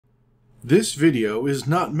This video is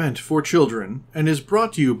not meant for children and is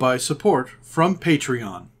brought to you by support from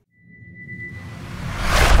Patreon.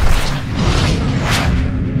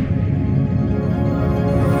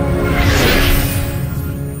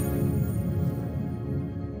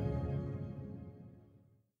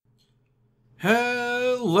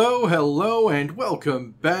 Hello, and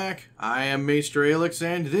welcome back. I am Maester Aelix,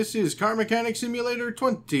 and this is Car Mechanic Simulator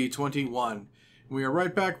 2021. We are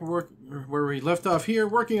right back where we left off here,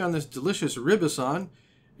 working on this delicious Ribbsan,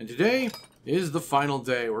 and today is the final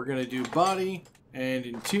day. We're going to do body and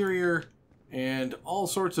interior and all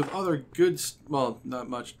sorts of other good, well, not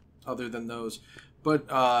much other than those, but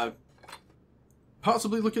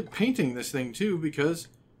possibly look at painting this thing too, because,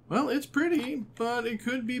 well, it's pretty, but it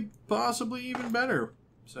could be possibly even better.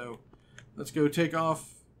 So let's go take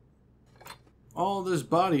off all this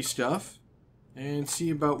body stuff and see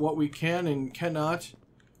about what we can and cannot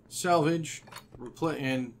salvage,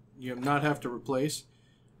 and not have to replace.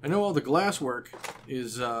 I know all the glass work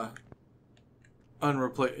is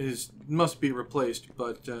must be replaced,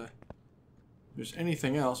 but if there's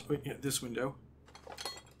anything else, but yeah, this window.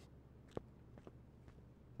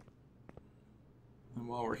 And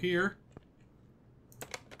while we're here,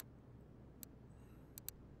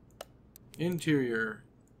 interior,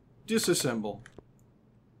 disassemble.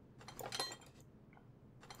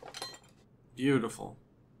 Beautiful.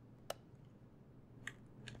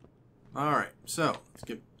 Alright, so let's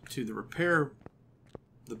get to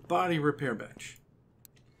the body repair bench.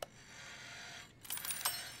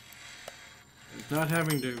 Not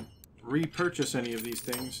having to repurchase any of these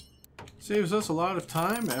things saves us a lot of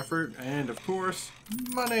time, effort, and of course,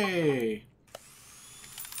 money!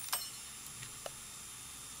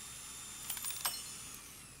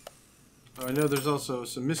 Oh, I know there's also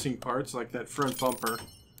some missing parts, like that front bumper.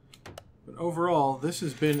 But overall, this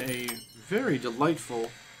has been a very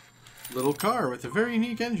delightful little car with a very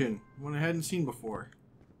unique engine, one I hadn't seen before.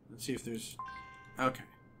 Let's see if there's... okay.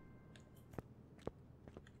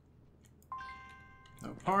 No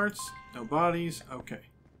parts, no bodies, okay.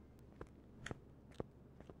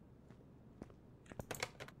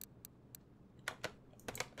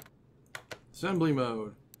 Assembly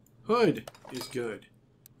mode. Hood is good.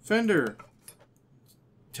 Fender.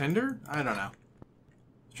 Tender? I don't know.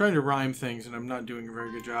 I'm trying to rhyme things and I'm not doing a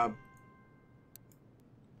very good job.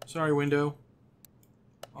 Sorry, window.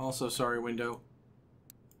 Also sorry, window.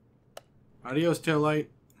 Adios, taillight.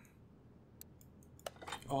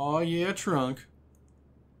 Aw, yeah, trunk.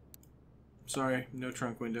 Sorry, no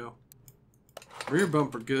trunk window. Rear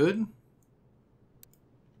bumper, good.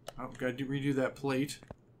 Oh, gotta redo that plate.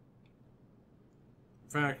 In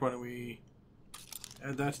fact, why don't we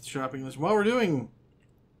add that to the shopping list? While we're doing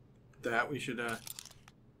that, we should,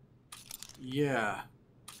 yeah.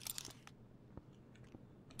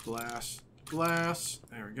 Glass.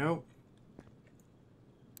 There we go.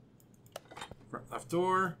 Front left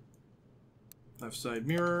door. Left side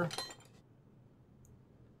mirror.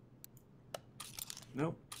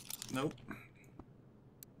 Nope.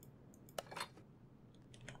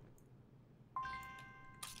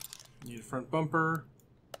 Need a front bumper.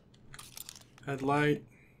 Headlight.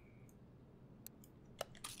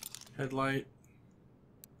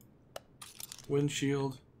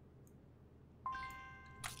 Windshield.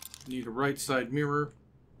 Need a right side mirror.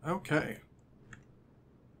 Okay.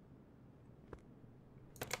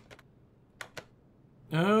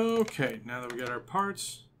 Okay, now that we got our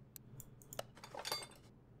parts.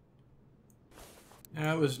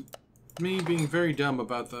 That was me being very dumb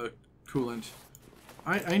about the coolant.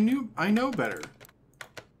 I know better.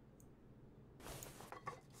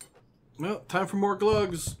 Well, time for more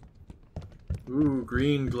glugs. Ooh,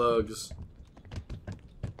 green glugs.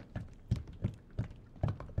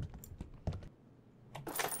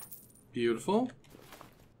 Beautiful.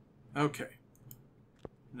 Okay.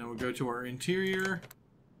 Now we'll go to our interior.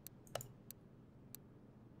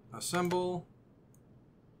 Assemble.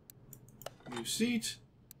 New seat.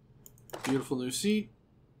 Beautiful new seat.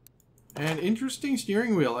 And interesting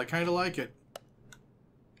steering wheel. I kind of like it.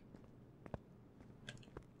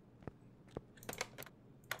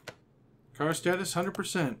 Car status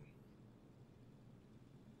 100%.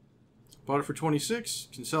 Bought it for 26.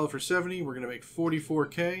 Can sell it for 70. We're going to make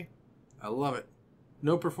 44K. I love it.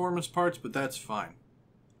 No performance parts, but that's fine.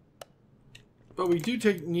 But we do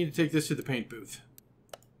need to take this to the paint booth.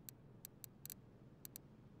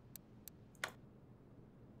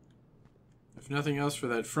 If nothing else, for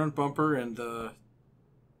that front bumper and the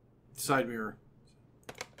side mirror.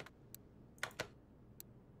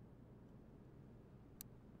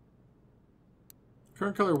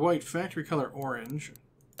 Current color white, factory color orange.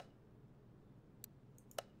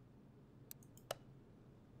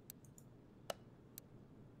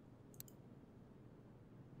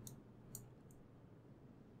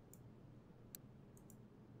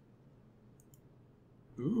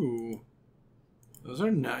 Ooh. Those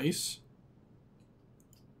are nice.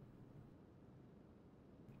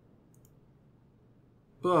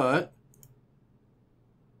 But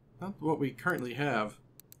not what we currently have.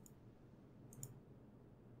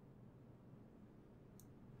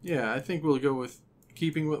 Yeah, I think we'll go with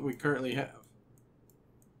keeping what we currently have.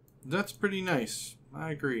 That's pretty nice.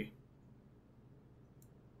 I agree.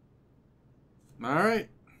 Alright.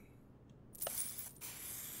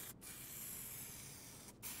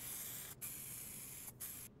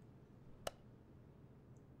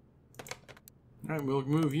 Alright, we'll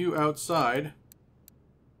move you outside.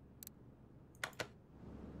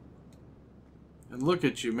 And look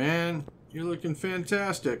at you, man. You're looking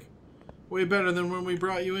fantastic. Way better than when we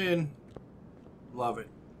brought you in. Love it.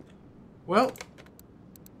 Well,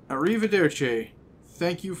 arrivederci.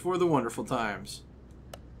 Thank you for the wonderful times.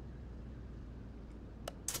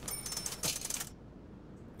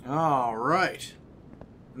 Alright.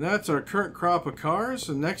 That's our current crop of cars.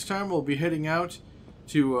 And next time we'll be heading out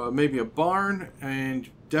to maybe a barn and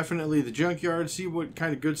definitely the junkyard. See what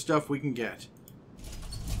kind of good stuff we can get.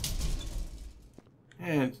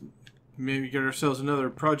 And maybe get ourselves another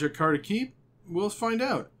project car to keep. We'll find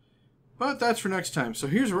out. But that's for next time. So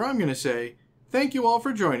here's where I'm going to say, thank you all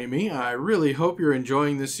for joining me. I really hope you're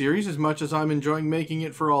enjoying this series as much as I'm enjoying making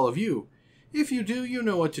it for all of you. If you do, you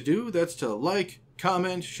know what to do. That's to like,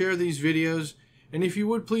 comment, share these videos, and if you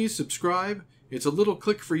would please subscribe. It's a little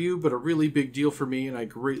click for you, but a really big deal for me, and I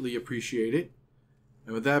greatly appreciate it.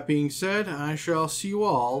 And with that being said, I shall see you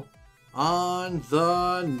all on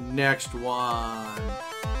the next one.